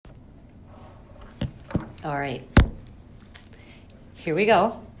All right. Here we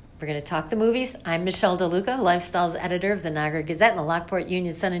go. We're going to talk the movies. I'm Michelle DeLuca, Lifestyles Editor of the Niagara Gazette and the Lockport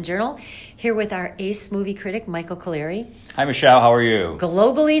Union Sun and Journal, here with our ace movie critic, Michael Kaleri. Hi, Michelle. How are you?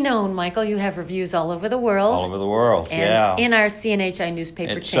 Globally known, Michael. You have reviews all over the world. All over the world, and in our CNHI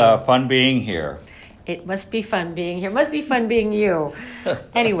newspaper chain. It's fun being here. It must be fun being here. Must be fun being you.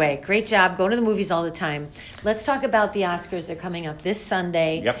 Anyway, great job. Going to the movies all the time. Let's talk about the Oscars. They're coming up this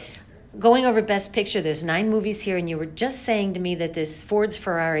Sunday. Yep. Going over Best Picture, there's 9 movies here, and you were just saying to me that this Ford v.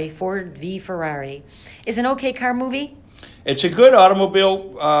 Ferrari, is an okay car movie? It's a good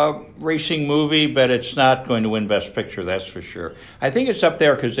automobile racing movie, but it's not going to win Best Picture, that's for sure. I think it's up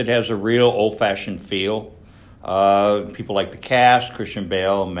there because it has a real old-fashioned feel. People like the cast, Christian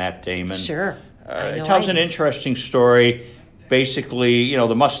Bale, Matt Damon. Sure. It tells an interesting story. Basically,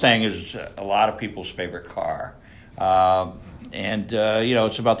 the Mustang is a lot of people's favorite car.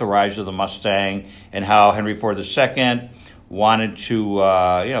 It's about the rise of the Mustang and how Henry Ford II wanted to,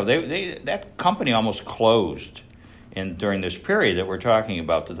 that company almost closed during this period that we're talking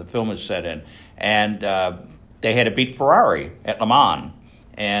about, that the film is set in. And they had to beat Ferrari at Le Mans.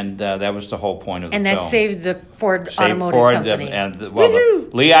 And that was the whole point of the film. And that saved the Ford Automotive Company. The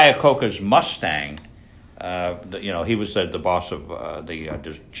Lee Iacocca's Mustang, he was the boss of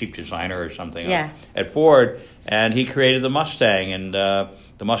the chief designer or something at Ford, and he created the Mustang and the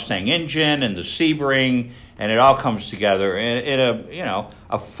Mustang engine and the Sebring, and it all comes together in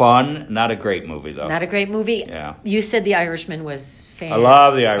a fun, not a great movie though. Not a great movie. Yeah. You said The Irishman was fantastic. I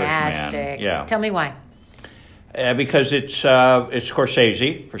love The Irishman. Yeah. Tell me why. Because it's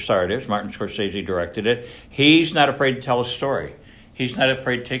Scorsese, for starters. Martin Scorsese directed it. He's not afraid to tell a story. He's not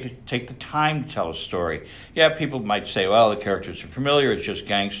afraid to take the time to tell a story. Yeah, people might say, well, the characters are familiar, it's just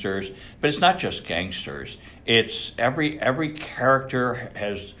gangsters. But it's not just gangsters. It's every character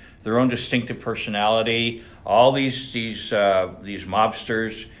has their own distinctive personality. All these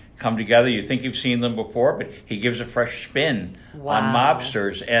mobsters come together. You think you've seen them before, but he gives a fresh spin on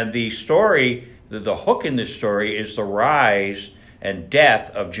mobsters. And the story, the hook in this story is the rise and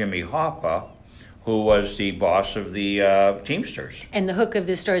death of Jimmy Hoffa, who was the boss of the Teamsters. And the hook of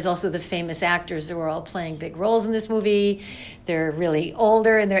this story is also the famous actors who are all playing big roles in this movie. They're really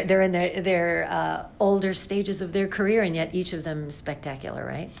older, and they're in their older stages of their career, and yet each of them is spectacular,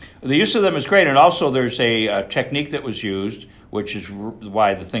 right? The use of them is great, and also there's a technique that was used, which is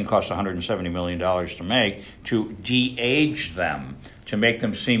why the thing cost $170 million to make, to de-age them, to make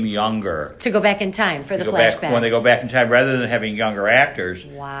them seem younger. To go back in time for the flashbacks. When they go back in time, rather than having younger actors,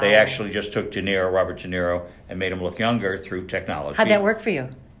 wow. They actually just took Robert De Niro, and made him look younger through technology. How'd that work for you?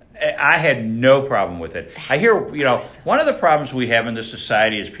 I had no problem with it. That's I hear, awesome. One of the problems we have in this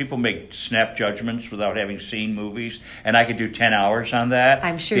society is people make snap judgments without having seen movies, and I could do 10 hours on that.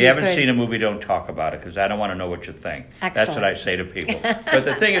 I'm sure if you haven't could. seen a movie, don't talk about it, because I don't want to know what you think. Excellent. That's what I say to people. But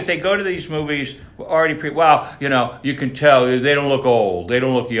the thing is, they go to these movies already you can tell they don't look old, they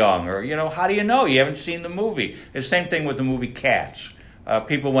don't look young, or, how do you know? You haven't seen the movie. The same thing with the movie Cats.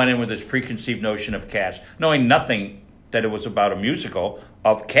 People went in with this preconceived notion of Cats, knowing nothing that it was about a musical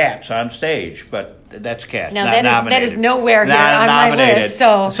of cats on stage, but that's Cats. Now not that is nowhere here on my list.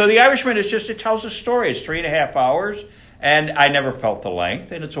 So The Irishman it tells a story. It's 3.5 hours, and I never felt the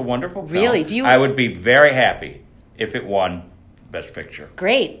length, and it's a wonderful film. Really? I would be very happy if it won Best Picture.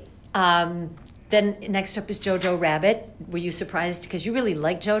 Great. Then next up is Jojo Rabbit. Were you surprised? Because you really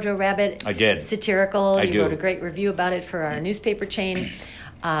like Jojo Rabbit. I did. Satirical. You do. wrote a great review about it for our newspaper chain.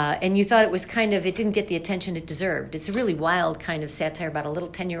 And you thought it was it didn't get the attention it deserved. It's a really wild kind of satire about a little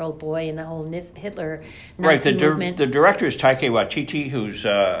 10-year-old boy and the whole Hitler Nazi movement. The director is Taika Waititi, who's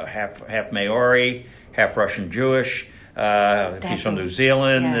half Maori, half Russian Jewish. He's from New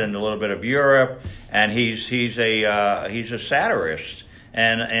Zealand and a little bit of Europe, and he's a satirist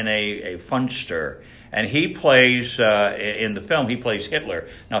and a funster. And he plays, in the film, he plays Hitler.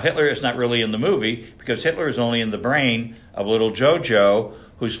 Now, Hitler is not really in the movie because Hitler is only in the brain of little Jojo,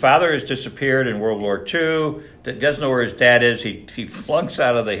 whose father has disappeared in World War II, that doesn't know where his dad is. He flunks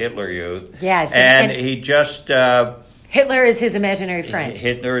out of the Hitler Youth. Yes. And he just... Hitler is his imaginary friend.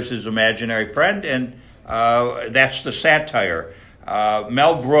 Hitler is his imaginary friend, and that's the satire.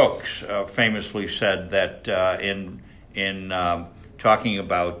 Mel Brooks famously said that in talking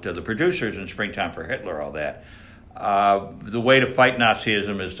about the producers in Springtime for Hitler, all that, the way to fight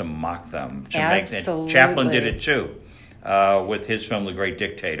Nazism is to mock them. Absolutely. Chaplin did it too. With his film The Great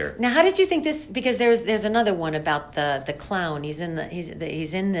Dictator. Now, how did you think this? Because there's another one about the clown. He's in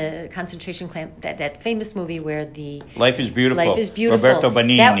the concentration camp. That famous movie where the Life is Beautiful. Life is Beautiful. Roberto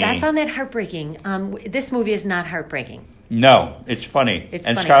Benigni. I found that heartbreaking. This movie is not heartbreaking. No, it's funny. It's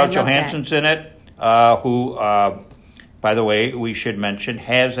and funny. Scarlett I love Johansson's in it. who, by the way, we should mention,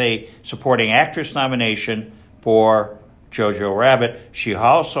 has a supporting actress nomination for Jojo Rabbit. She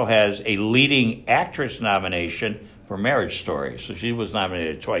also has a leading actress nomination for Marriage Story, so she was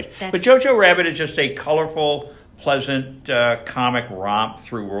nominated twice. But Jojo Rabbit is just a colorful, pleasant comic romp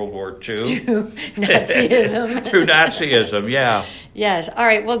through World War II. Through Nazism. Through Nazism, yeah. Yes. All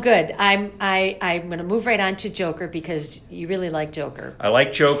right. Well, good. I'm going to move right on to Joker because you really like Joker. I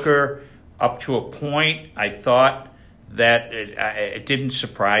like Joker up to a point. I thought that it didn't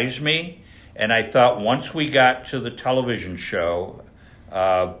surprise me, and I thought once we got to the television show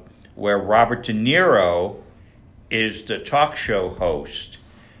where Robert De Niro is the talk show host,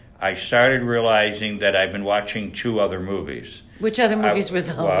 I started realizing that I've been watching two other movies. Which other movies were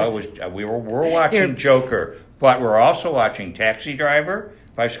those? Well, we're watching Joker, but we're also watching Taxi Driver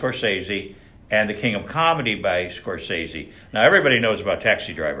by Scorsese and The King of Comedy by Scorsese. Now, everybody knows about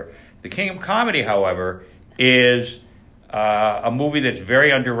Taxi Driver. The King of Comedy, however, is a movie that's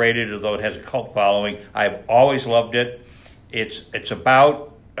very underrated, although it has a cult following. I've always loved it. It's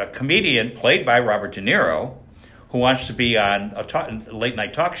about a comedian played by Robert De Niro who wants to be on a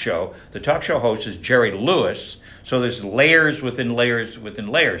late-night talk show. The talk show host is Jerry Lewis, so there's layers within layers within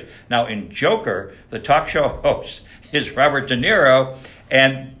layers. Now, in Joker, the talk show host is Robert De Niro,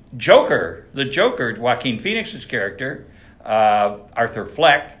 and the Joker, Joaquin Phoenix's character, Arthur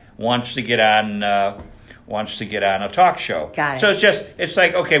Fleck, wants to get on a talk show. Got it. So it's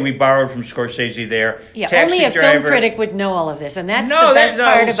like, okay, we borrowed from Scorsese there. Yeah, Taxi only a Driver. Film critic would know all of this, and that's the best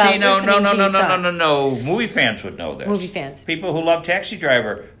part about listening to you talk. No. Movie fans would know this. Movie fans. People who love Taxi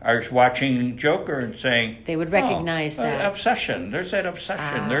Driver are watching Joker and saying... They would recognize that. Obsession. There's that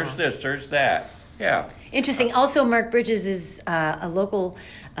obsession. There's this, there's that. Yeah. Interesting. Also, Mark Bridges is a local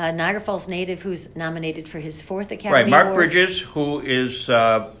Niagara Falls native who's nominated for his 4th Academy Award. Right, Mark Bridges, who is...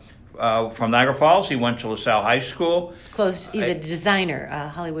 from Niagara Falls. He went to LaSalle High School. He's a designer, a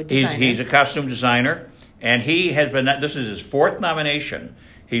Hollywood designer. He's a costume designer, and he has been. This is his 4th nomination.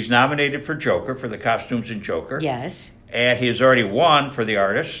 He's nominated for Joker, for the costumes in Joker. Yes. And he has already won for The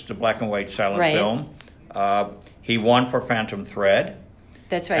Artist, the black and white silent film. He won for Phantom Thread.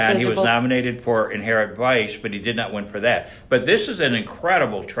 That's right. And he was nominated for Inherent Vice, but he did not win for that. But this is an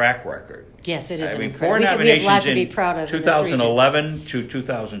incredible track record. Yes, it is. I mean, incredible. 4 nominations we have lots to be proud of 2011 to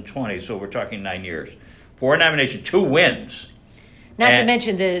 2020, so we're talking 9 years. 4 nominations, 2 wins. Not to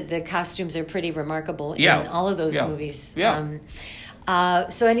mention the costumes are pretty remarkable in all of those movies. Yeah.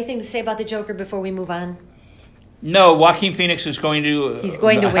 So anything to say about the Joker before we move on? No, Joaquin Phoenix is going to... He's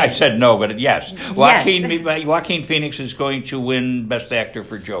going to win. I said no, but yes. Joaquin Phoenix is going to win Best Actor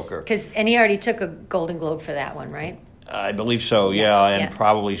for Joker. And he already took a Golden Globe for that one, right? I believe so, and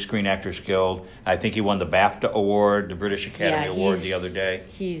probably Screen Actors Guild. I think he won the BAFTA Award, the British Academy Award the other day.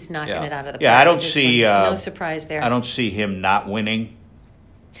 He's knocking it out of the park. Yeah, I don't see... no surprise there. I don't see him not winning.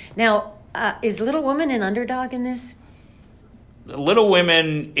 Now, is Little Women an underdog in this? Little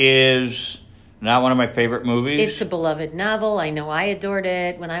Women is not one of my favorite movies. It's a beloved novel. I know I adored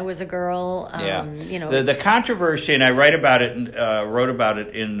it when I was a girl. The controversy, and I wrote about it in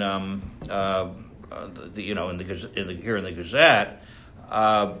here in the Gazette.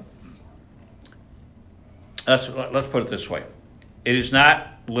 Let's put it this way: it is not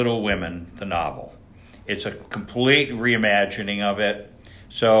Little Women, the novel. It's a complete reimagining of it.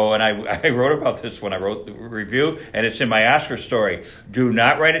 So, and I wrote about this when I wrote the review, and it's in my Oscar story. Do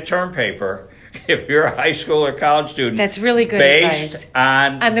not write a term paper if you're a high school or college student. That's really good based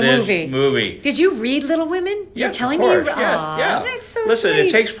advice. on the this movie. Did you read Little Women? Yes, You're telling of course. me? Yeah. That's so Listen, sweet.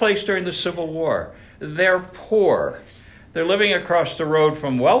 it takes place during the Civil War. They're poor. They're living across the road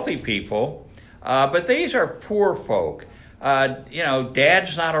from wealthy people, but these are poor folk.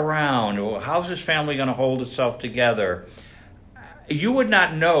 Dad's not around. How's his family going to hold itself together? You would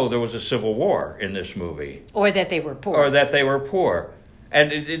not know there was a Civil War in this movie. Or that they were poor.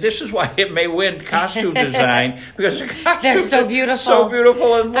 And this is why it may win costume design, because the costumes they're so beautiful. So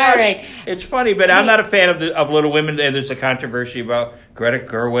beautiful and lush. All right. It's funny, but I'm not a fan of Little Women. And there's a controversy about Greta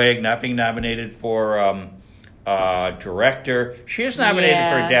Gerwig not being nominated for director. She is nominated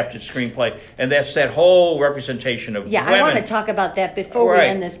for adapted screenplay, and that's that whole representation of women. I want to talk about that before we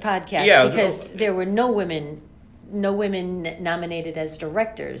end this podcast, because there were no women nominated as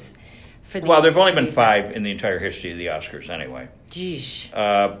directors for these. Well, there have only been 5 in the entire history of the Oscars anyway. Geesh.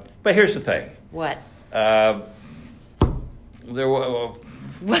 But here's the thing. What? There were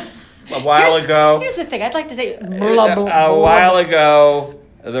a while ago. Here's the thing. I'd like to say a while ago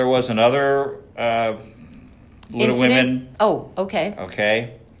there was another Little Incident? Women. Oh, okay.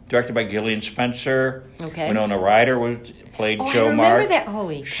 Okay. directed by Gillian Spencer. Okay. Winona Ryder played Oh, Joe I remember March. that.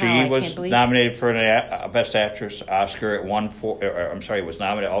 Holy She cow, I was can't believe nominated for a Best Actress Oscar. It won for. I'm sorry, it was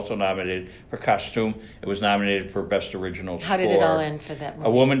also nominated for costume. It was nominated for Best Original Score. How did it all end for that movie?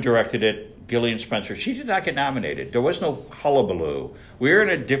 A woman directed it, Gillian Spencer. She did not get nominated. There was no hullabaloo. We're in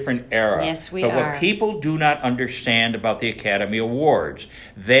a different era. Yes, we but are. What people do not understand about the Academy Awards,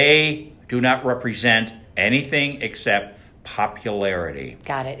 they do not represent anything except popularity.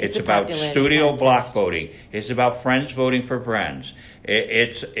 Got it. It's a about popularity studio contest. block voting. It's about friends voting for friends.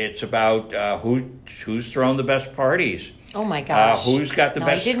 It's about who's thrown the best parties. Oh my gosh. Who's got the No,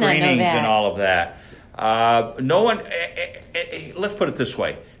 best I did not know screenings that. and all of that. No one. Let's put it this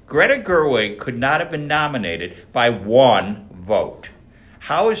way: Greta Gerwig could not have been nominated by one vote.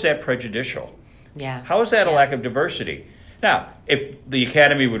 How is that prejudicial? Yeah. How is that a Yeah. lack of diversity? Now, if the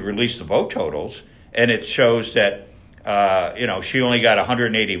Academy would release the vote totals and it shows that she only got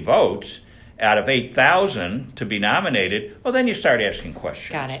 180 votes out of 8,000 to be nominated, well, then you start asking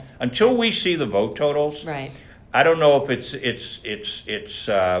questions. Got it. Until we see the vote totals, Right. I don't know if it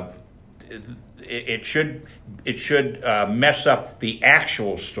should mess up the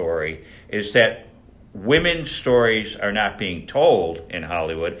actual story. Is that women's stories are not being told in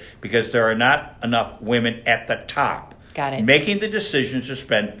Hollywood because there are not enough women at the top. Got it. Making the decisions to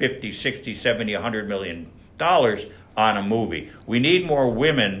spend 50, 60, 70, $100 million on a movie. We need more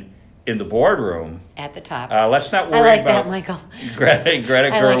women in the boardroom. At the top. Let's not worry I like about that, Michael. Greta I like it.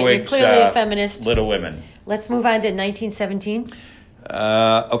 Gerwig's You're clearly a feminist. Little Women. Let's move on to 1917.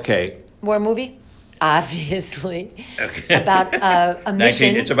 Okay. War movie? Obviously. Okay. About a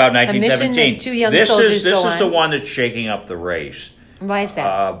mission. It's about A mission 1917. that two young This soldiers is go on. the one that's shaking up the race. Why is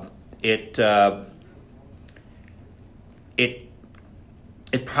that?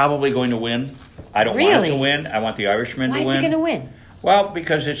 It's probably going to win. I don't want it Really? to win. I want the Irishman Why to is win. he going to win? Well,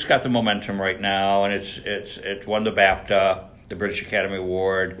 because it's got the momentum right now, and it's won the BAFTA, the British Academy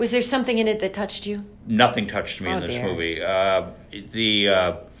Award. Was there something in it that touched you? Nothing touched me Oh, in this dear. movie.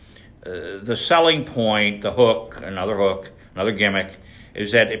 The selling point, the hook, another gimmick,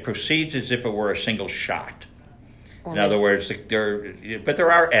 is that it proceeds as if it were a single shot. In other words, there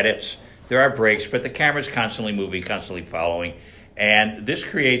are edits, there are breaks, but the camera's constantly moving, constantly following, and this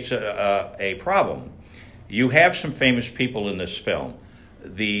creates a problem. You have some famous people in this film.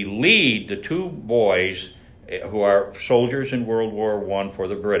 The lead, the two boys who are soldiers in World War I for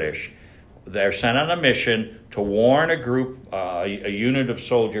the British, they're sent on a mission to warn a group, a unit of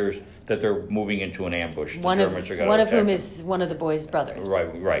soldiers that they're moving into an ambush. One of whom is one of the boys' brothers.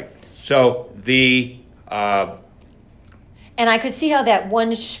 Right. So And I could see how that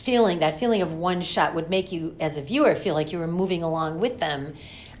that feeling of one shot would make you, as a viewer, feel like you were moving along with them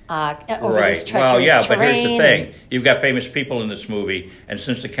over this treacherous Well, yeah, terrain. but here's the thing. You've got famous people in this movie, and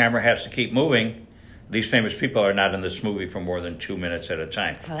since the camera has to keep moving, these famous people are not in this movie for more than 2 minutes at a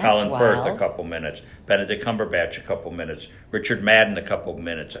time. Oh, that's Colin Firth, wild. a couple minutes. Benedict Cumberbatch, a couple minutes. Richard Madden, a couple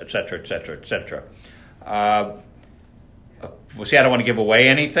minutes, et cetera, et cetera, et cetera. See, I don't want to give away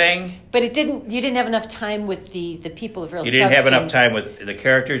anything. But you didn't have enough time with the people of real You didn't have enough substance. time with the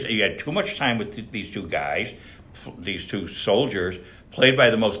characters. You had too much time with these two guys, these two soldiers, played by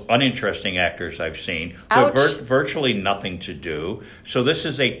the most uninteresting actors I've seen, Ouch. with virtually nothing to do. So this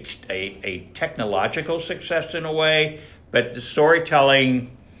is a technological success in a way, but the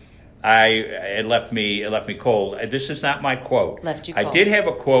storytelling, it left me cold. This is not my quote. Left you I cold. did have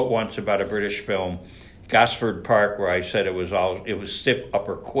a quote once about a British film, Gosford Park, where I said it was stiff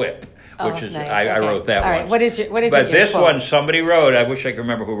upper quip. Which is nice. I Okay. wrote that All one. right. What is But it? this one, somebody wrote. I wish I could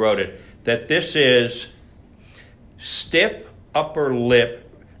remember who wrote it. That this is stiff upper lip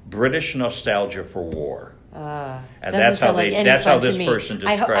British nostalgia for war. And doesn't that's how sound like any that's fun how to this me. person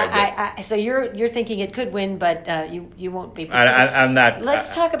described it. So you're thinking it could win, but you won't be. I'm not.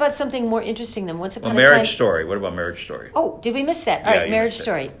 Let's talk about something more interesting than Once Upon a Marriage Time. Story. What about Marriage Story? Oh, did we miss that? All Yeah, right, you Marriage missed it.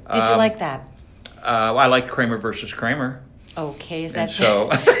 Story. Did you like that? I like Kramer versus Kramer. Okay, is And that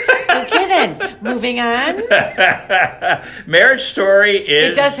so, okay then? Moving on. Marriage Story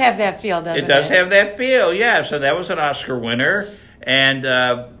is. It does have that feel, doesn't it? It does have that feel, yeah. So that was an Oscar winner, and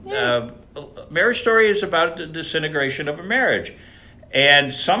Marriage Story is about the disintegration of a marriage.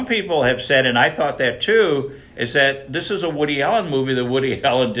 And some people have said, and I thought that too, is that this is a Woody Allen movie that Woody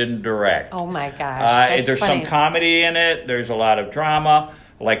Allen didn't direct. Oh my gosh, that's there's funny. some comedy in it. There's a lot of drama.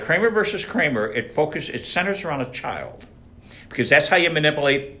 Like Kramer versus Kramer, it centers around a child, because that's how you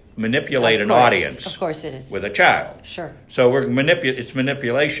manipulate Of an course. audience. Of course it is. With a child. Sure. So it's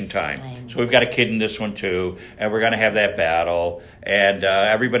manipulation time. So we've got a kid in this one too, and we're going to have that battle, and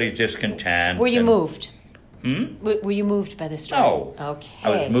everybody's discontent. Were you moved? Were you moved by the story? No. Okay. I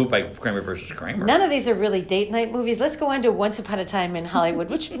was moved by Kramer versus Kramer. None of these are really date night movies. Let's go on to Once Upon a Time in Hollywood,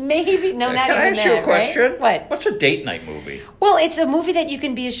 which maybe not Can I even ask you a that, question? right? What? What's a date night movie? Well, it's a movie that you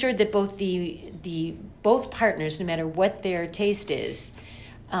can be assured that both partners, no matter what their taste is,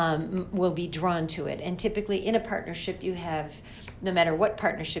 will be drawn to it. And typically, in a partnership, you have, no matter what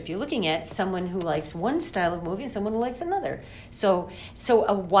partnership you're looking at, someone who likes one style of movie and someone who likes another. So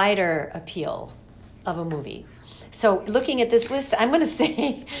a wider appeal of a movie. So looking at this list, I'm going to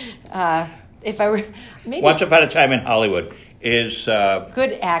say, if I were maybe Once Upon a Time in Hollywood is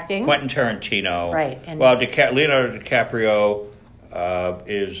good acting, Quentin Tarantino. Right. And well, Leonardo DiCaprio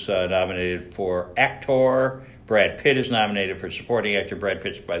is nominated for actor. Brad Pitt is nominated for supporting actor. Brad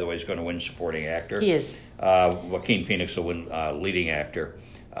Pitt, by the way, is going to win supporting actor. He is. Joaquin Phoenix will win leading actor.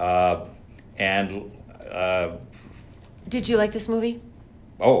 Did you like this movie?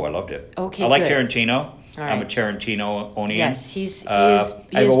 Oh, I loved it. Okay, I like good. Tarantino. All I'm a right. Tarantino-onian. Yes, he's I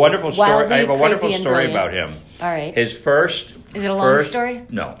have a wonderful story. wildly I have a wonderful crazy and story brilliant. about him. All right. His first. Is it a long story?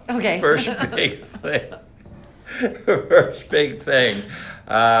 No. Okay. First big thing. First big thing.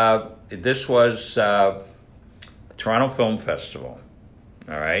 This was Toronto Film Festival.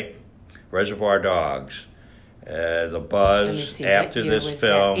 All right. Reservoir Dogs. The buzz Let me see, after what year this was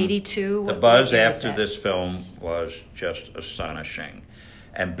film. that? 82? The What buzz year was after that? this film was just astonishing.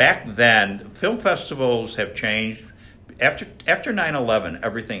 And back then, film festivals have changed. After 9/11,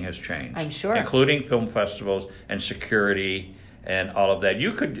 everything has changed. I'm sure. Including film festivals and security and all of that.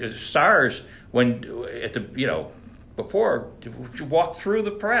 You could stars before you walk through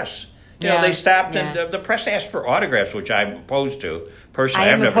the press. They stopped and the press asked for autographs, which I'm opposed to. Personally, I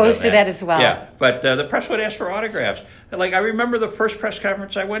I've am never opposed done to that as well. Yeah, but the press would ask for autographs. Like, I remember the first press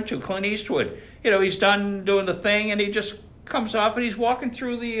conference I went to, Clint Eastwood. He's done doing the thing, and he just comes off and he's walking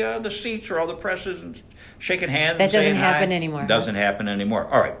through the seats where all the press is and shaking hands. That and doesn't saying happen hi. anymore. Doesn't happen anymore.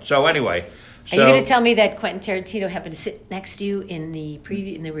 All right. So anyway, Are you going to tell me that Quentin Tarantino happened to sit next to you in the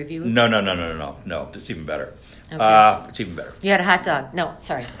review? No. It's even better. Okay. It's even better. You had a hot dog. No,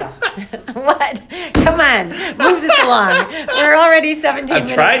 sorry. What? Come on. Move this along. We're already 17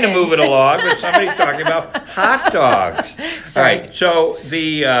 minutes I'm trying to in. move it along, but somebody's talking about hot dogs. Sorry. All right. So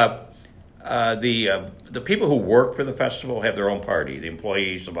the people who work for the festival have their own party. The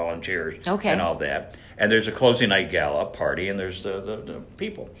employees, the volunteers, Okay. and all that. And there's a closing night gala party, and there's the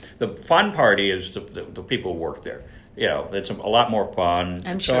people. The fun party is the people who work there. It's a lot more fun.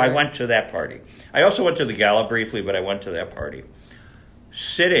 I'm So sure. I went to that party. I also went to the gala briefly, but I went to that party.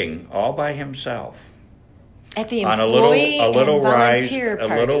 Sitting all by himself At the on employee a little and volunteer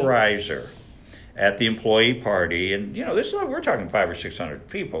party. a little riser at the employee party, and we're talking 500 or 600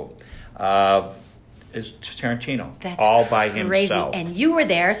 people. Is Tarantino That's all by crazy. himself? And you were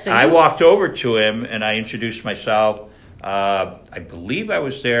there, so I walked over to him and I introduced myself. I believe I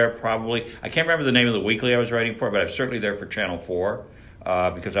was there probably. I can't remember the name of the weekly I was writing for, but I was certainly there for Channel 4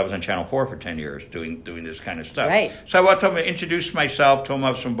 because I was on Channel 4 for 10 years doing this kind of stuff. Right. So I walked over and introduced myself, told him I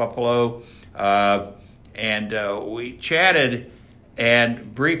was from Buffalo, and we chatted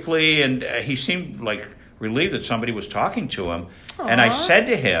and briefly, and he seemed like relieved that somebody was talking to him. And I Aw. said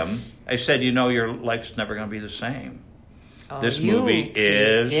to him, your life's never going to be the same. This you movie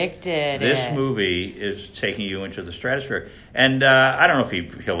predicted it. movie is taking you into the stratosphere, and I don't know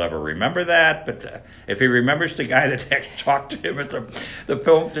if he'll ever remember that, but if he remembers the guy that talked to him at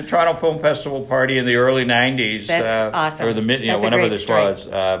the Toronto Film Festival party in the early '90s, That's awesome. or That's a whenever great this story.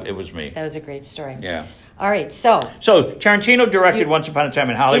 was, it was me. That was a great story. Yeah. All right, so So Tarantino directed Once Upon a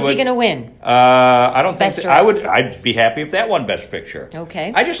Time in Hollywood. is he going to win? I don't think Best that, director. I'd be happy if that won Best Picture.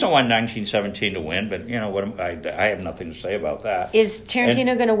 Okay. I just don't want 1917 to win, but I have nothing to say about that. Is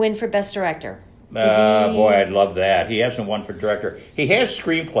Tarantino going to win for Best Director? Boy, I'd love that. He hasn't won for director. He has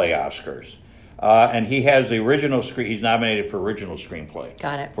screenplay Oscars, and he has the original screen. He's nominated for original screenplay.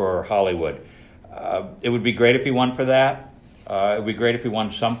 Got it. For Hollywood. It would be great if he won for that. It would be great if he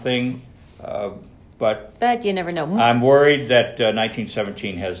won something, but you never know. I'm worried that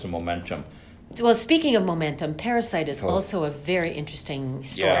 1917 has the momentum. Well, speaking of momentum, Parasite is also a very interesting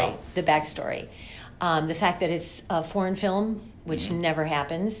story, Yeah. the backstory. The fact that it's a foreign film, which never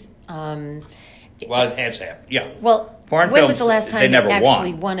happens. Well, it has happened. Yeah. Well, Foreign when films, was the last they time never it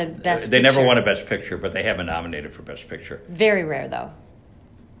actually won. won a Best Picture? They never won a Best Picture, but they have been nominated for Best Picture. Very rare, though.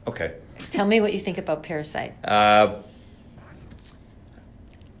 Okay. Tell me what you think about Parasite.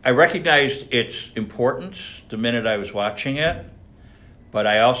 I recognized its importance the minute I was watching it, but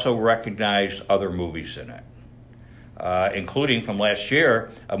I also recognized other movies in it, including from last year,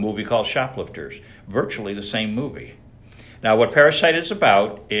 a movie called Shoplifters, virtually the same movie. Now, what Parasite is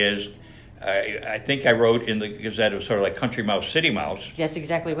about is I think I wrote in the Gazette, it was sort of like Country Mouse, City Mouse. That's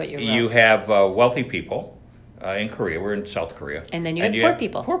exactly what you wrote. You have wealthy people in Korea. We're in South Korea. And then you have poor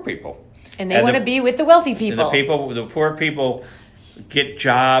people. Poor people. And they want to be with the wealthy people. The poor people get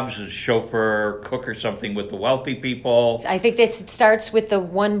jobs as chauffeur, cook or something with the wealthy people. I think it starts with the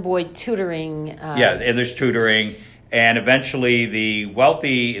one boy tutoring. And there's tutoring. And eventually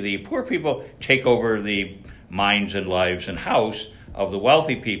the poor people take over the minds and lives and house of the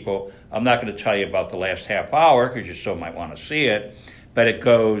wealthy people. I'm not going to tell you about the last half hour because you still might want to see it. But it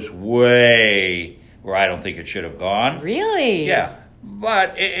goes way where I don't think it should have gone. Really? Yeah.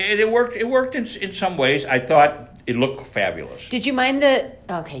 But it worked. It worked in some ways. I thought it looked fabulous. Did you mind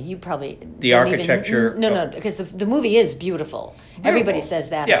you probali the architecture? No, because the movie is beautiful. Everybody says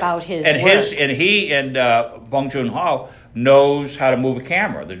that about his and work. He and Bong Joon-ho knows how to move a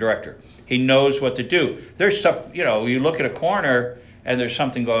camera. The director, he knows what to do. There's stuff, you look at a corner and there's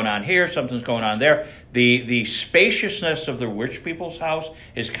something going on here, something's going on there. The spaciousness of the rich people's house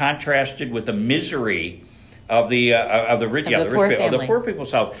is contrasted with the misery of the poor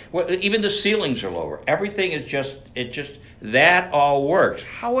people's house. Well, even the ceilings are lower. Everything is just that all works.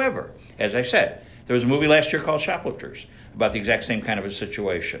 However, as I said, there was a movie last year called Shoplifters about the exact same kind of a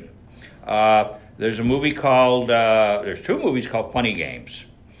situation. There's a movie called there's two movies called Funny Games,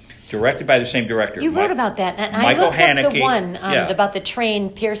 directed by the same director. You wrote about that, and Michael I looked Haneke, up the one about the train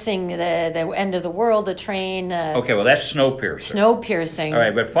piercing the end of the world. The train. Okay, well that's Snowpiercer. Snowpiercing. All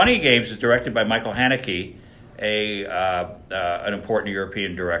right, but Funny Games is directed by Michael Haneke, an important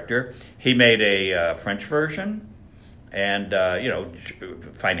European director. He made a French version, and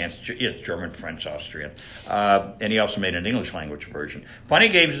German, French, Austrian, and he also made an English language version. Funny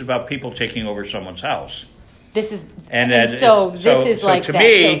Games is about people taking over someone's house. This is so like to that.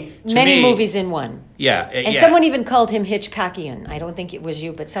 Me, so many movies in one. Yeah, and someone even called him Hitchcockian. I don't think it was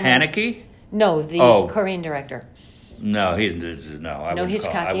you, but someone. Haneke? No, the Korean director. No, I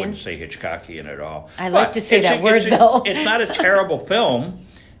Hitchcockian? wouldn't say Hitchcockian at all. I like to say that word though. It's not a terrible film.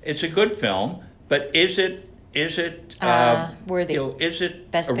 It's a good film, but is it worthy? Is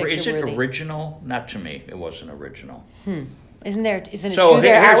it Best Picture is it worthy? Original? Not to me. It wasn't original. Isn't it true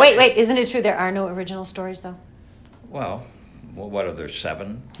there are wait, isn't it true there are no original stories though? Well, what are there,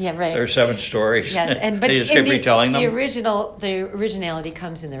 7? Yeah, right. There are 7 stories. Yes, but they just keep retelling them. The originality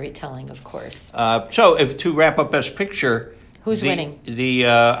comes in the retelling, of course. So, to wrap up Best Picture, who's winning?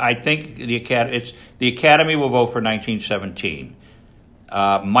 I think the Academy will vote for 1917.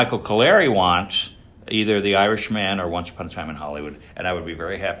 Michael Coleri wants either The Irishman or Once Upon a Time in Hollywood, and I would be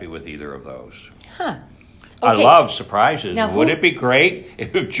very happy with either of those. Huh. Okay. I love surprises. Now, Would it be great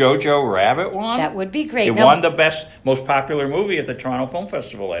if Jojo Rabbit won? That would be great. It won the most popular movie at the Toronto Film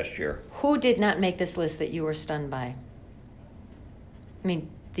Festival last year. Who did not make this list that you were stunned by? I mean,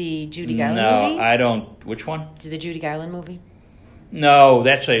 the Judy Garland movie? No, I don't. Which one? The Judy Garland movie? No,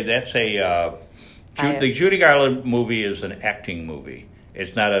 the Judy Garland movie is an acting movie.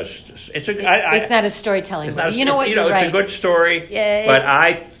 It's not a. It's not a storytelling movie. You know what? You're right. It's a good story. Yeah, but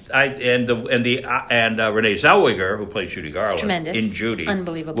Renee Zellweger, who plays Judy Garland in Judy,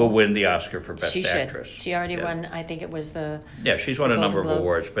 unbelievable, will win the Oscar for Best Actress. She already won. I think it was the. Yeah, she's won a number of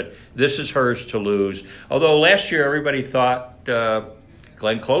awards, but this is hers to lose. Although last year everybody thought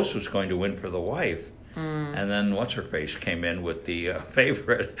Glenn Close was going to win for The Wife. And then what's-her-face came in with the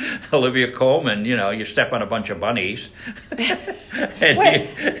favorite, Olivia Colman. You step on a bunch of bunnies, and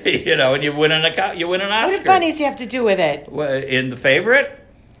you win an Oscar. What do bunnies have to do with it? In The Favorite?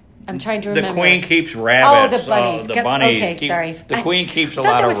 I'm trying to remember. The Queen keeps rabbits. Oh, the bunnies. The bunnies. Okay, sorry. The Queen keeps a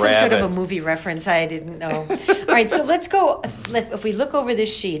lot of rabbits. I thought there was some sort of a movie reference I didn't know. All right, so let's go. If we look over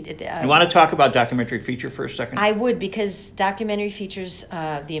this sheet. You want to talk about documentary feature for a second? I would, because documentary features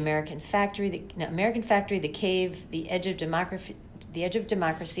The American Factory, The Cave, The Edge of Democracy.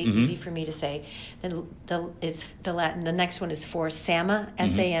 Easy for me to say. Then the next one is for Sama,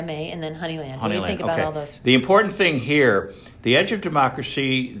 S-A-M-A, and then Honeyland. What do you think about all those? The important thing here, The Edge of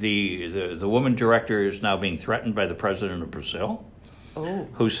Democracy, the woman director is now being threatened by the president of Brazil,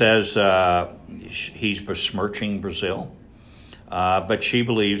 who says he's besmirching Brazil. But she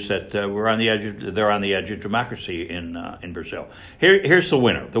believes that they're on the edge of democracy in Brazil. Here's the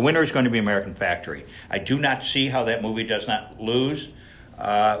winner. The winner is going to be American Factory. I do not see how that movie does not lose.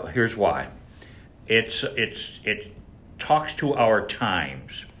 Here's why. It talks to our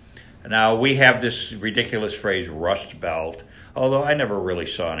times. Now we have this ridiculous phrase, Rust Belt. Although I never really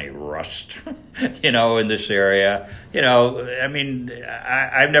saw any rust, in this area. I mean,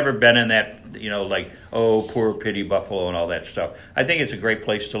 I've never been in that, like, oh, poor pity Buffalo and all that stuff. I think it's a great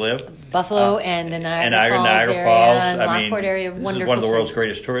place to live. Buffalo and the Niagara Falls area, and Lockport area, this wonderful is one of the world's place.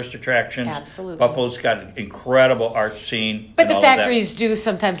 greatest tourist attractions. Absolutely. Buffalo's got an incredible art scene. But the factories do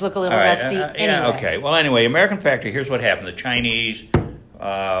sometimes look a little rusty. Anyway. Yeah, okay. Well, anyway, American Factory, here's what happened. The Chinese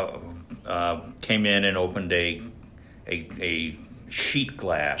came in and opened a sheet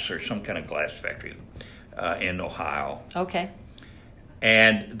glass or some kind of glass factory in Ohio. Okay.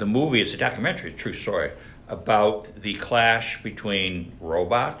 And the movie is a documentary, a true story, about the clash between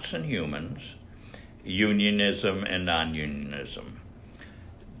robots and humans, unionism and non-unionism.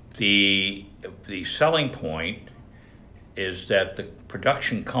 The selling point is that the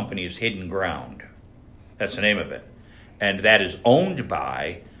production company is Hidden Ground. That's the name of it. And that is owned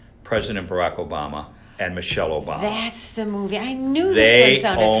by President Barack Obama and Michelle Obama. That's the movie. I knew this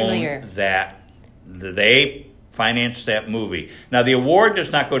one sounded familiar. They financed that movie. Now, the award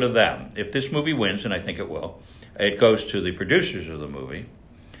does not go to them. If this movie wins, and I think it will, it goes to the producers of the movie.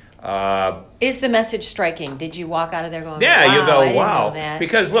 Is the message striking? Did you walk out of there going, yeah, wow, you go, I didn't wow. know that.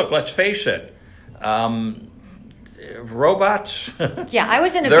 Because, look, let's face it. Robots. Yeah, I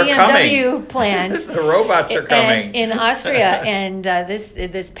was in a They're BMW coming. plant. The robots are coming. In Austria, and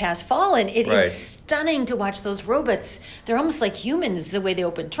this past fall, and it Right. is stunning to watch those robots. They're almost like humans, the way they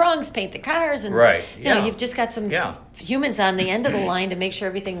open trunks, paint the cars, and Right, yeah. you've just got some Yeah. humans on the end of the line to make sure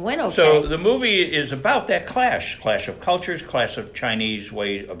everything went okay. So the movie is about that clash of cultures, clash of Chinese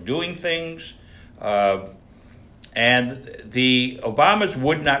way of doing things. And the Obamas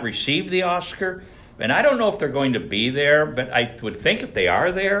would not receive the Oscar. And I don't know if they're going to be there, but I would think if they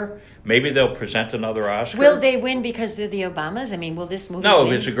are there, maybe they'll present another Oscar. Will they win because they're the Obamas? I mean, will this movie No,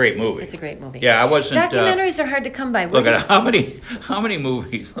 win? it's a great movie. It's a great movie. Yeah, I wasn't... Documentaries are hard to come by. Look at how many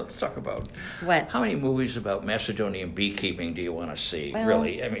movies, let's talk about... What? How many movies about Macedonian beekeeping do you want to see, Well,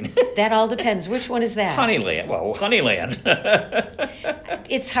 really? I mean... That all depends. Which one is that? Honeyland. Well, Honeyland.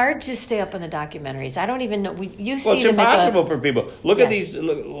 It's hard to stay up on the documentaries. I don't even know. You see Well, it's them at impossible for people. Look at Yes. these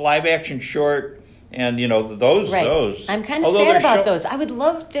live-action short... And, those. Right. Those. I'm kind of Although sad they're about those. I would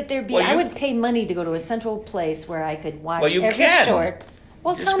love that there be. Well, I you- would pay money to go to a central place where I could watch Well, you every can. short.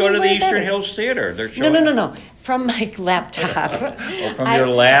 Well, Just tell go me to the where that Eastern is. Hills Theater. They're No, showing... no. From my laptop. Oh, from your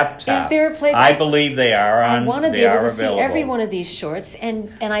laptop. Is there a place? I believe they are on. I want to they be able are to see available. every one of these shorts,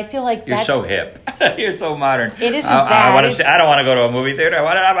 and I feel like You're that's. so hip. You're so modern. It isn't I that, want to. it's- I don't want to go to a movie theater. I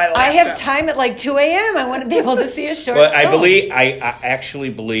want it on my laptop. I have time at like 2 a.m. I want to be able to see a short Well, film. I actually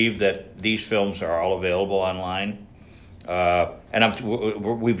believe that these films are all available online.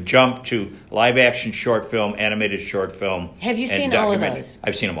 And we've jumped to live action short film, animated short film. Have you and seen all of documentary. those?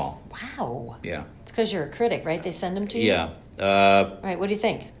 I've seen them all. Wow. Yeah. It's because you're a critic, right? They send them to you? Yeah. All right, what do you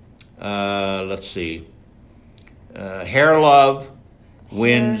think? Let's see. Hair Love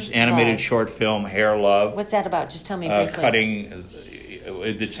wins Hair animated Love. short film Hair Love. What's that about? Just tell me briefly. Cutting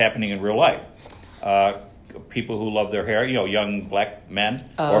that's happening in real life. People who love their hair, young black men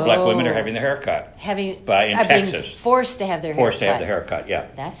or black women are having their hair cut. Having in being Texas. forced to have their Forced to hair have cut. the haircut, yeah.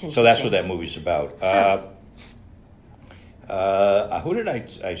 That's So that's interesting. what that movie's about. Who did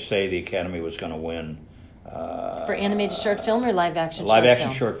I say the Academy was going to win? For animated short film or live action Live short action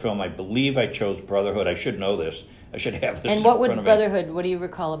film? short film. I believe I chose Brotherhood. I should know this. I should have this. And what in would front of me. Brotherhood, what do you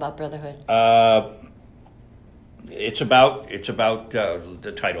recall about Brotherhood? It's about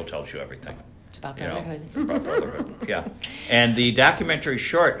the title tells you everything. It's about You know, Brotherhood. about Brotherhood. Yeah. And the documentary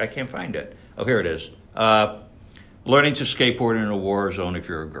short, I can't find it. Oh, here it is. Learning to skateboard in a war zone if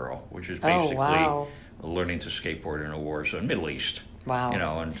you're a girl, which is basically wow. learning to skateboard in a war zone, Middle East. Wow.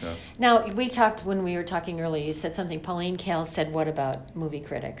 And Now, we talked when we were talking earlier, you said something, Pauline Kael said what about movie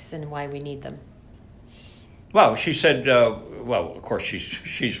critics and why we need them? well, she said, of course,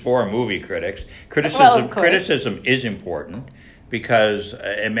 she's for movie critics. Well, of course. Criticism is important because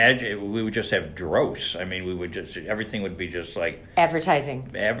imagine we would just have dross. I mean, everything would be just like Advertising.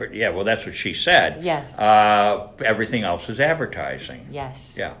 well, that's what she said. Yes. Everything else is advertising.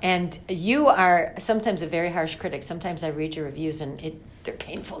 Yes. Yeah. And you are sometimes a very harsh critic. Sometimes I read your reviews and they're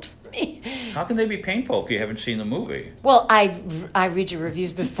painful for me. How can they be painful if you haven't seen the movie? Well, I read your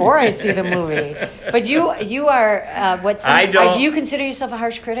reviews before I see the movie. But you are do you consider yourself a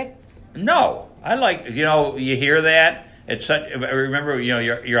harsh critic? No, I like you hear that. It's such. I remember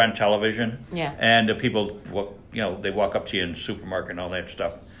you're on television. Yeah. And people they walk up to you in the supermarket and all that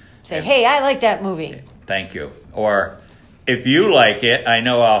stuff. Say, hey, I like that movie. Thank you. Or if you like it, I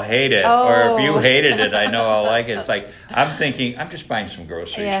know I'll hate it. Oh. Or if you hated it, I know I'll like it. It's like, I'm thinking, I'm just buying some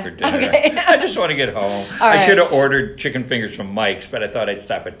groceries for dinner. Okay. I just want to get home. All I right. should have ordered chicken fingers from Mike's, but I thought I'd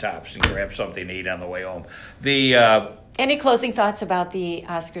stop at Tops and grab something to eat on the way home. Any closing thoughts about the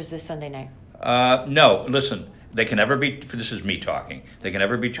Oscars this Sunday night? No, listen, they can never be, this is me talking, they can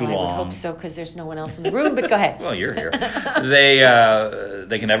never be too I long. would hope so, because there's no one else in the room, but go ahead. Well, you're here.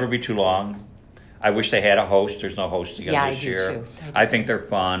 They can never be too long. I wish they had a host. There's no host again Yeah, I this do year. too. I think they're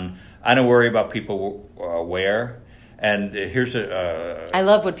fun. I don't worry about people wear. And here's I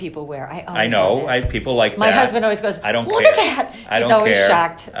love what people wear. I I always know. love it. People like My that. husband always goes, I don't look care. at that. I He's don't always care.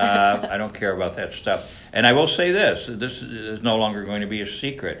 shocked. I don't care about that stuff. And I will say this. This is no longer going to be a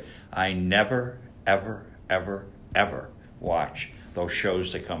secret. I never, ever, ever, ever watch those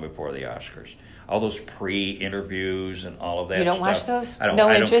shows that come before the Oscars. All those pre-interviews and all of that You don't stuff. watch those? I don't, No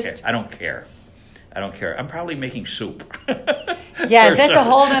I don't interest? care. I don't care. I don't care. I'm probably making soup. Yes, Or that's a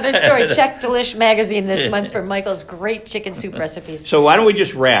something. whole other story. Check Delish magazine this month for Michael's great chicken soup recipes. So why don't we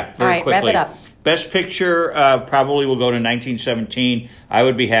just wrap very All right, wrap quickly? it up. Best Picture probably will go to 1917. I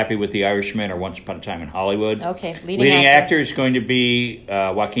would be happy with The Irishman or Once Upon a Time in Hollywood. Okay, leading actor is going to be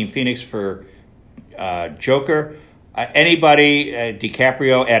Joaquin Phoenix for Joker. Anybody,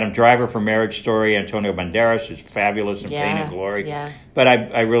 DiCaprio, Adam Driver for Marriage Story, Antonio Banderas is fabulous in Pain and Glory. Yeah. But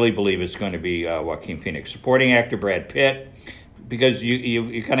I really believe it's going to be Joaquin Phoenix. Supporting actor Brad Pitt, because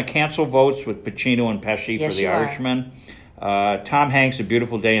you kind of cancel votes with Pacino and Pesci Yes, for The you are. Irishman. Tom Hanks, A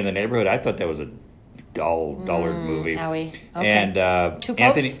Beautiful Day in the Neighborhood. I thought that was a dullard movie. Howie. Okay. And Two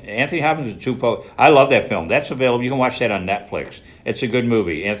Popes? Anthony Hopkins is Two Popes. I love that film. That's available. You can watch that on Netflix. It's a good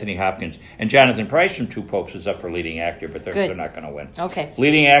movie. Anthony Hopkins and Jonathan Pryce from Two Popes is up for leading actor, but Good. they're not going to win. Okay.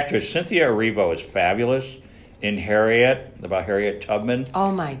 Leading actress Cynthia Erivo is fabulous in Harriet, about Harriet Tubman.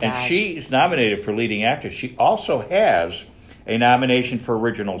 Oh, my gosh. And she's nominated for leading actress. She also has a nomination for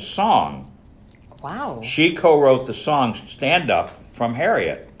original song. Wow. She co-wrote the song Stand Up from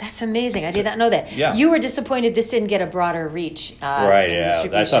Harriet. That's amazing. I did not know that. Yeah. You were disappointed this didn't get a broader reach Right, in yeah.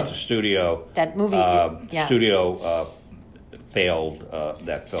 distribution. I thought the studio... That movie, yeah. Studio failed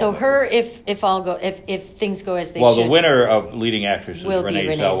that film. So her, if things go as they Well, should. the winner of leading actress is Will be Renee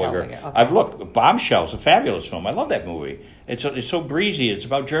Renee Zellweger. Zellweger, okay. I've looked. Bombshell's a fabulous film. I love that movie. It's so breezy. It's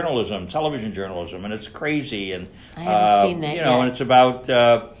about journalism, television journalism, and it's crazy. And I haven't seen that you know, yet. and it's about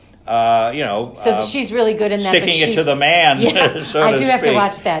So she's really good in that. sticking but it she's, to the man. Yeah, so I to do have to speak.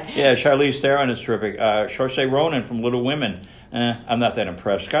 watch that. Yeah, Charlize Theron is terrific. Saoirse Ronan from Little Women. I'm not that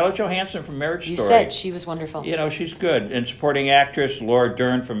impressed. Scarlett Johansson from Marriage You Story. said she was wonderful. You know, she's good. And supporting actress Laura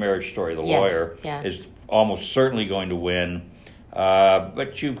Dern from Marriage Story, the Yes, lawyer, yeah. is almost certainly going to win.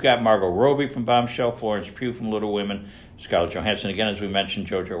 But you've got Margot Robbie from Bombshell, Florence Pugh from Little Women, Scarlett Johansson, again, as we mentioned,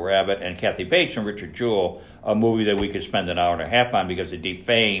 Jojo Rabbit, and Kathy Bates from Richard Jewell, a movie that we could spend an hour and a half on because it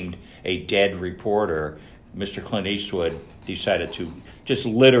defamed a dead reporter. Mr. Clint Eastwood decided to just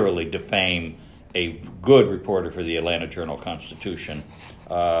literally defame a good reporter for the Atlanta Journal-Constitution.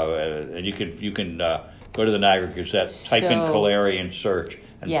 And you can go to the Niagara Gazette, type in So- Kaleri and search,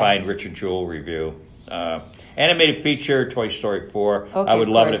 and Yes. find Richard Jewell review. Animated feature, Toy Story 4. Okay, I would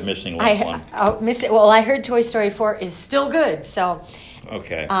of love it course. if Missing Link won. Well, I heard Toy Story 4 is still good. So,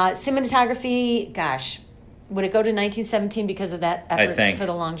 Okay. cinematography, gosh, would it go to 1917 because of that effort think. for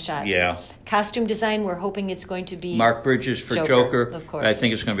the long shots? Yeah. Costume design, we're hoping it's going to be Mark Bridges for Joker, Joker. of course. I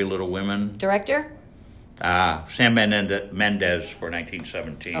think it's going to be Little Women. Director? Sam Mendes for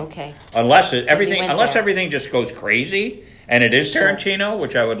 1917. Okay. Unless went there. everything just goes crazy, and it is Sure. Tarantino,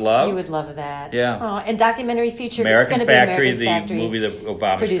 which I would love. You would love that. Yeah. Oh, and documentary feature. American it's going to Factory, be American the Factory. movie that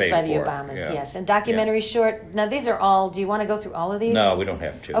Obama's produced paid by the for. Obamas, Yeah. yes. And documentary short. Now, these are all, do you want to go through all of these? No, we don't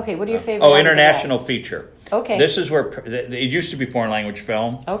have to. Okay, what are your favorite Oh, out of the international rest? feature. Okay. This is where it used to be foreign language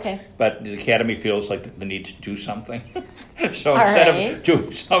film. Okay. But the Academy feels like the need to do something. So All instead right. of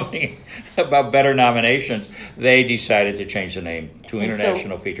doing something about better nominations, they decided to change the name to And so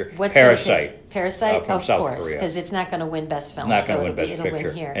international feature. what's gonna Parasite. take- Parasite, from of South course, Korea. because it's not going to win Best Film. Not so going to win Best it'll Picture.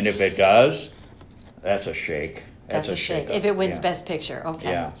 win here. And if it does, that's a shake. That's a shake. If it wins Best Picture,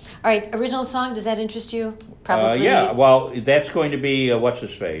 okay. Yeah. All right, original song, does that interest you? Probably. Yeah, well, that's going to be, what's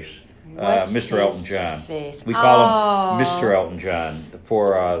his face? What's Mr. Elton his John. face? We call Oh. him Mr. Elton John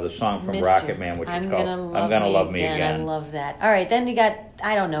for the song from Mr. Rocket Man, which I'm is called gonna I'm Gonna Love Me I Again. love that. All right, then you got,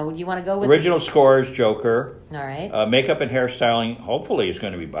 I don't know, you want to go with Original scores, Joker. All right, Makeup and hairstyling, hopefully, is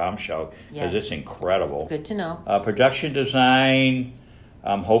going to be Bombshell because Yes. it's incredible. good to know. Production design,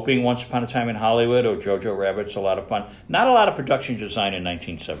 I'm hoping Once Upon a Time in Hollywood or Jojo Rabbit's a lot of fun. Not a lot of production design in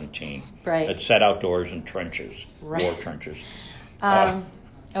 1917. Right. It's set outdoors in trenches, Right. war trenches.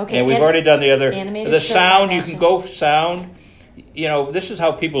 Okay, And we've already done the other. animated The short sound, live you can action. go sound. You know, this is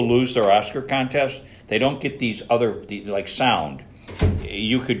how people lose their Oscar contests. They don't get these other, like sound.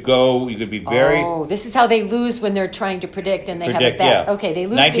 You could be very. Oh, this is how they lose when they're trying to predict and they have a predict, bet. yeah. Okay, they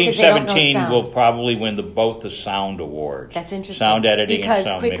lose because they don't know 1917 sound. will probably win both the sound awards. That's interesting. Sound editing because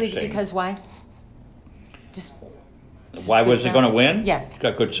and sound quickly, mixing. because why? Just Why good was it sound? going to win? Yeah. It's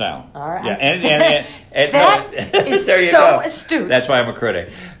got good sound. All right. Yeah, and That is there you so go. astute. That's why I'm a critic.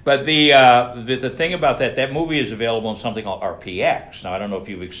 But the thing about that movie is available in something called RPX. Now I don't know if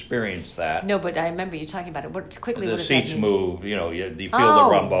you've experienced that. No, but I remember you talking about it. What quickly? The What does seats that mean? move. You know, you feel Oh,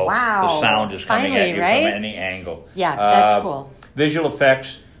 the rumble. wow. The sound is coming Finally, at you right? from any angle. Yeah, that's cool. Visual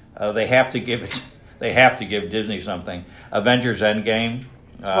effects. They have to give it. They have to give Disney something. Avengers Endgame.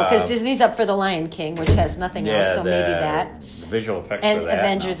 Well, because Disney's up for The Lion King, which has nothing else, so maybe that. The visual effects And for that.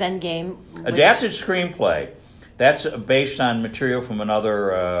 Avengers no. Endgame. Which, Adapted screenplay. That's based on material from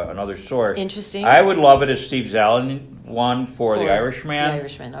another source. Interesting. I would love it if Steve Zahn won for The For Irishman. The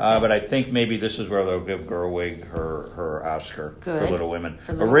Irishman, okay. But I think maybe this is where they'll give Gerwig her Oscar for Good. Little Women.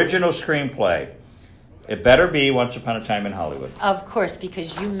 For Little Original screenplay. It better be Once Upon a Time in Hollywood. Of course,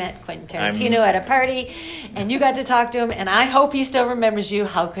 because you met Quentin Tarantino at a party, and you got to talk to him, and I hope he still remembers you.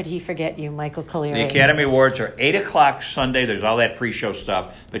 How could he forget you, Michael Colleary? The Academy Awards are 8 o'clock Sunday. There's all that pre-show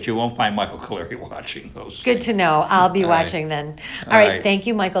stuff, but you won't find Michael Colleary watching those. Good to know. I'll be All right. watching then. All All right. right. Thank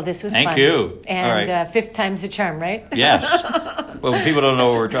you, Michael. This was Thank fun. you. All And right. fifth time's a charm, right? Yes. Well, people don't know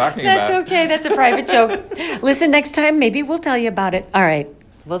what we're talking That's about. okay. That's a private joke. Listen next time. Maybe we'll tell you about it. All right.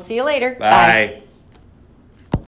 We'll see you later. Bye.